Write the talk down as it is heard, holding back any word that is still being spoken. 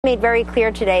Made very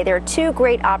clear today there are two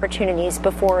great opportunities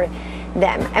before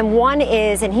them, and one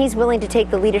is, and he's willing to take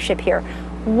the leadership here,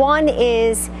 one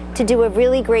is to do a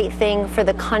really great thing for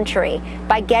the country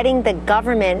by getting the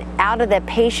government out of the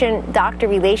patient-doctor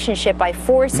relationship by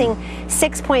forcing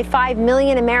 6.5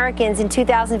 million Americans in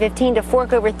 2015 to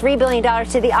fork over $3 billion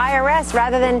to the IRS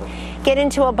rather than get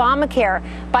into Obamacare,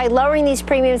 by lowering these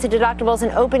premiums and deductibles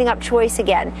and opening up choice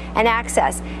again and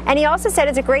access. And he also said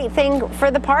it's a great thing for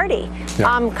the party.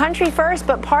 Yeah. Country first,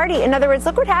 but party. In other words,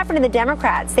 look what happened to the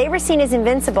Democrats. They were seen as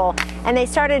invincible, and they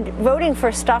started voting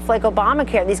for stuff like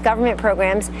Obamacare, these government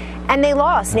programs, and they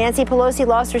lost. Nancy Pelosi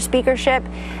lost her speakership.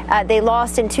 They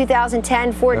lost in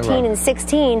 2010, 14, and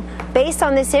 16 based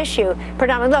on this issue.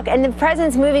 Predominantly, look, and the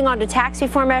president's moving on to tax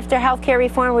reform after health care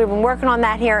reform. We've been working on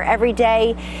that here every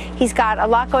day. He's got a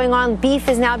lot going on. Beef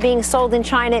is now being sold in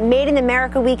China. Made in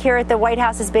America week here at the White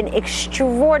House has been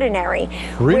extraordinary.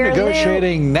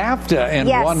 Renegotiating NAFTA in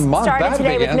 1 month. That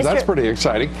begins. That's pretty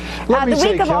exciting. The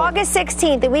week of August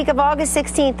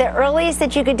 16th, the earliest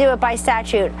that you could do it by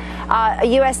statute, a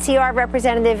USTR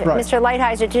representative, Mr.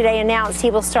 Lighthizer, today announced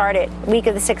he will start it week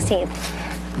of the 16th.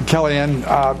 Kellyanne,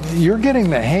 you're getting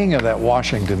the hang of that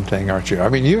Washington thing, aren't you? I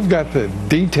mean, you've got the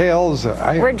details.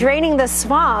 We're draining the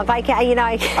swamp.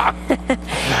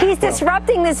 He's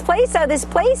disrupting this place. So this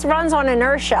place runs on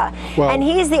inertia, and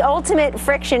he's the ultimate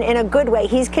friction in a good way.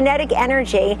 He's kinetic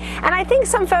energy, and I think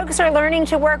some folks are learning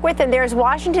to work with him. There's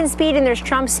Washington speed and there's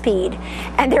Trump speed,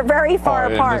 and they're very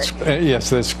far apart. Yes,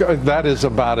 that is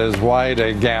about as wide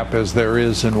a gap as there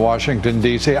is in Washington,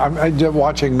 D.C. I'm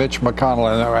watching Mitch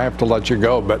McConnell, and I have to let you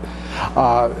go, but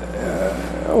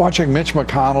watching Mitch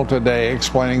McConnell today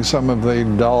explaining some of the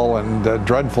dull and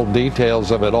dreadful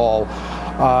details of it all,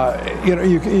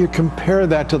 you compare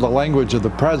that to the language of the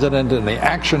president and the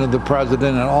action of the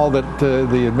president and all that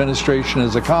the administration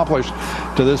has accomplished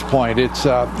to this point.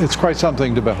 It's quite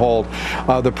something to behold.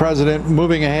 The president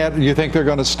moving ahead. You think they're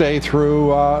going to stay through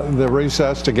the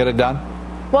recess to get it done?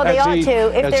 Well, they ought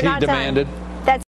to if they're not demanded? Done.